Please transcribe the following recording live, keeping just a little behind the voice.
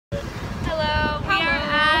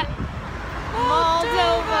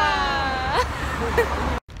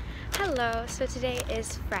Hello, so today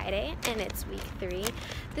is Friday and it's week 3.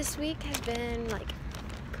 This week has been like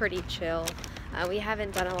pretty chill. We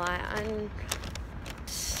haven't done a lot. On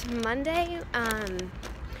Monday,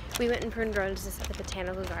 we went and pruned roses at the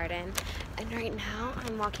botanical garden, and right now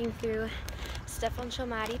I'm walking through Stefan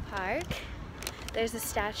Chomati Park. There's a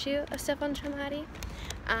statue of Stefan Chomati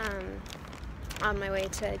on my way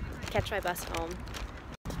to catch my bus home.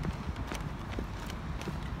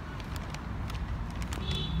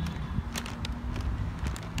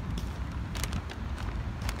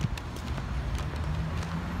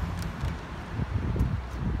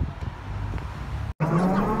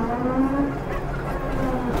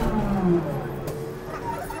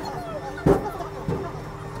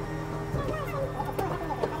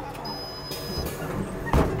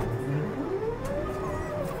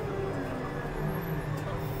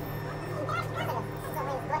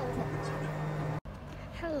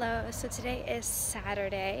 Hello, so today is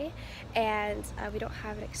Saturday and we don't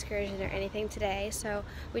have an excursion or anything today, so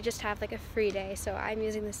we just have like a free day. So I'm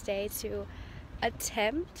using this day to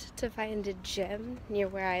attempt to find a gym near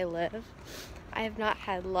where I live. I have not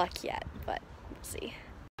had luck yet, but we'll see.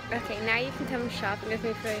 Okay, now you can come shopping with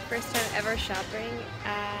me for my first time ever shopping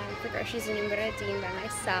for groceries in Umberadine by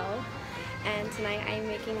myself. And tonight I'm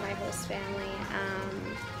making my host family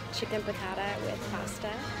chicken piccata with pasta.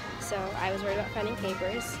 So I was worried about finding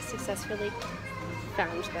papers, successfully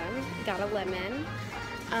found them, got a lemon,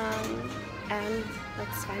 and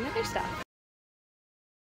let's find other stuff.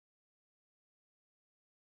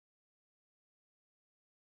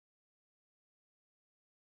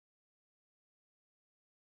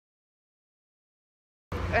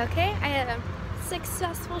 Okay, I had a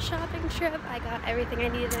successful shopping trip. I got everything I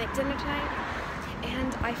needed to make dinner tonight,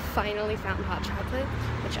 and I finally found hot chocolate,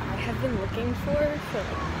 which I have been looking for like the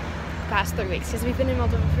past 3 weeks, because we've been in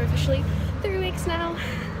Moldova for officially 3 weeks now.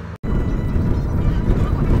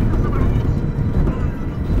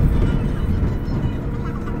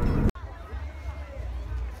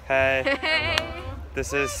 Hey. Hey.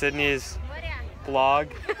 This is Sydney's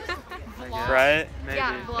vlog, right? Maybe.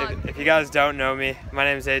 Yeah, vlog. If you guys don't know me, my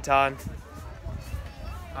name is Eitan.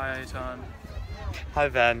 Hi, Eitan. Hi,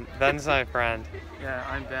 Ben. Ben's my friend. Yeah,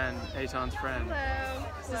 I'm Ben, Eitan's friend. Hello,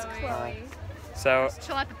 this is Chloe. So, Just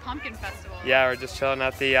chill at the pumpkin festival. yeah, we're just chilling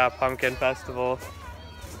at the pumpkin festival.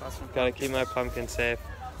 Awesome. Gotta keep my pumpkin safe.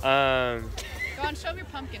 Go on, show me your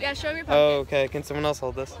pumpkin. Yeah, show me your pumpkin. Oh, okay. Can someone else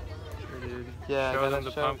hold this? Here, dude. Yeah, Show gotta them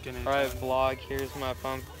the pumpkin. All right, vlog. Here's my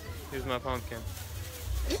pumpkin.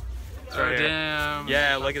 Oh, damn.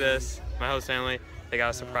 Yeah, look at this. My host family, they got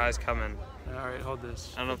a surprise coming. All right, hold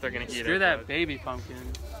this. I don't know if they're gonna eat it. Screw that baby pumpkin.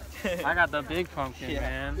 I got the big pumpkin,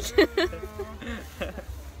 man. This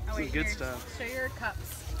is good stuff. Show your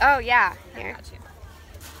cups. Oh yeah, here. I got you.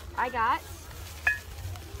 I got,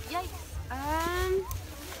 yikes,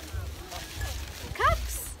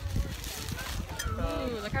 cups.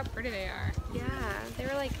 Ooh, look how pretty they are. Yeah, they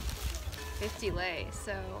were like 50 lei,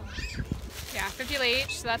 so. Yeah, 50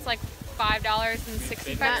 each, so that's like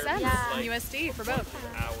 $5.65 Yeah. USD for both.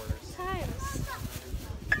 Hours. Times.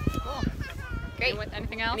 Cool. Great.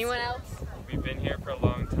 Anything else? Anyone else? We've been here for a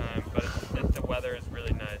long time, but the weather is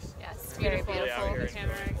really nice. Yes, it's Very beautiful. beautiful. Out here The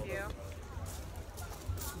panoramic view.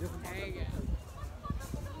 There you go.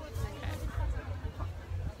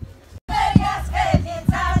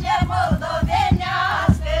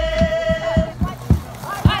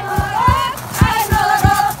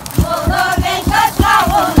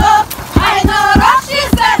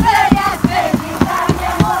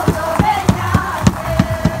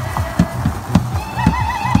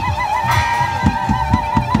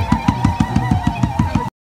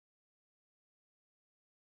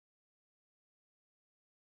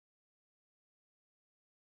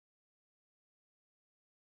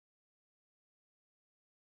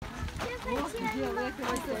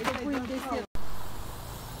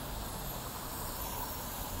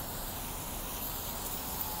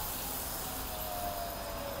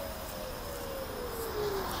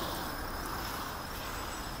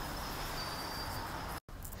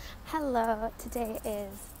 Hello, today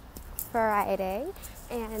is Friday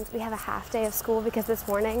and we have a half day of school because this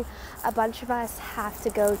morning a bunch of us have to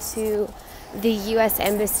go to the US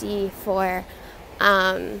Embassy for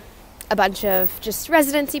a bunch of just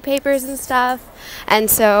residency papers and stuff, and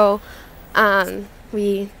so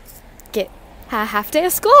we get a half day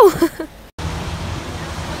of school.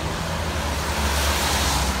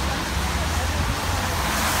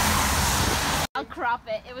 I'll crop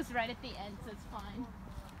it. It was right at the end, so it's fine.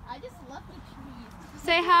 I just love the trees.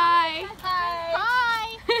 Say hi.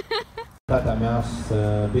 Hi. Mea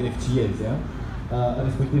să beneficiezi,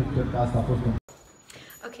 respectiv cred că asta a fost un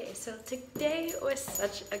So today was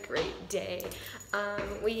such a great day.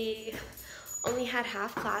 We only had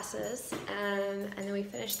half classes, and then we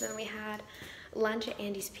finished. Then we had lunch at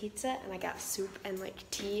Andy's Pizza, and I got soup and like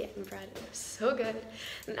tea and bread. It was so good.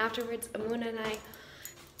 And afterwards, Amuna and I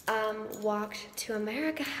walked to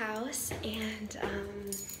America House, and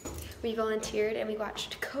we volunteered and we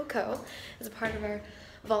watched Coco as a part of our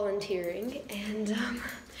volunteering, and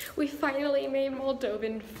we finally made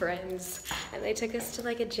Moldovan friends, and they took us to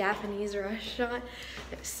like a Japanese restaurant.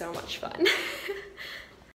 It was so much fun.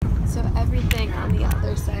 So everything on the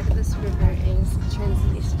other side of this river is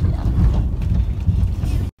Transnistria.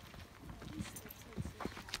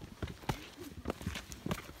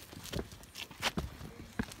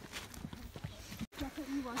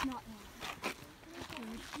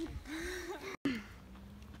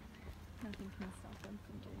 Nothing can stop them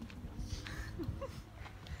from doing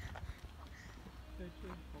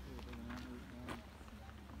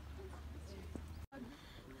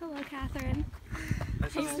Hello, Catherine.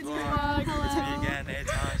 Nice to Hello. meet you again. Hey,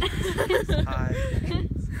 Tosh. Hi.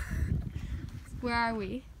 Where are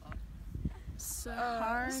we?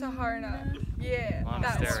 Saharna. Yeah,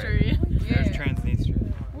 Monastery. that street. There's Yeah.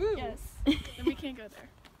 Transnistria. Woo. Yes. Then we can't go there.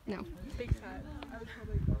 No. Big time. I would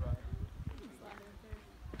totally go.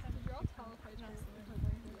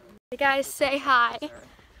 Hey guys, say hi.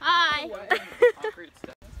 Hi. Concrete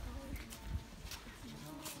stuff.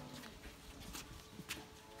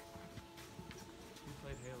 You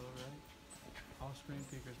played Halo, right? All screen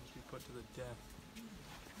peekers must be put to the death.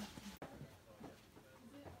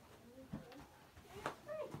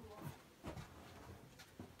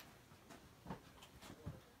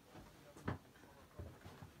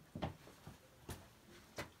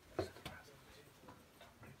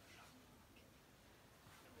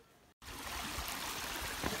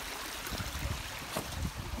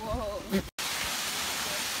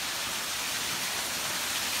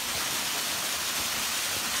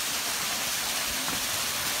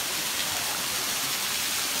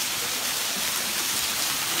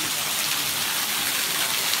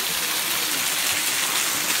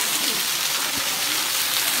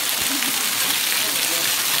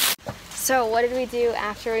 So what did we do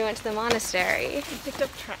after we went to the monastery? We picked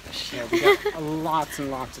up trash. Yeah, we got lots and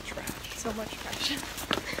lots of trash. So much trash.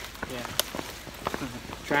 Yeah.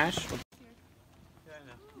 Trash? Yeah, I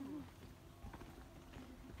know.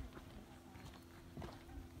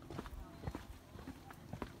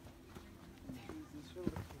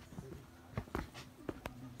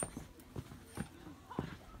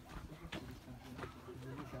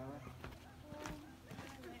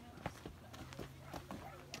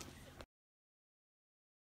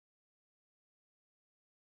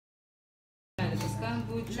 Пускай он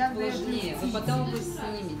будет чуть влажнее, вы потом его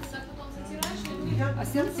снимете. А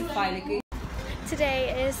сделайте файлик.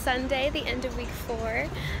 Today is Sunday, the end of week 4.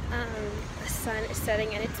 The sun is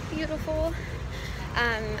setting and it's beautiful.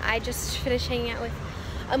 I just finished hanging out with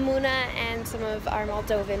Amuna and some of our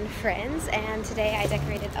Moldovan friends, and today I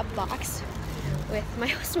decorated a box with my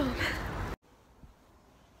host mom.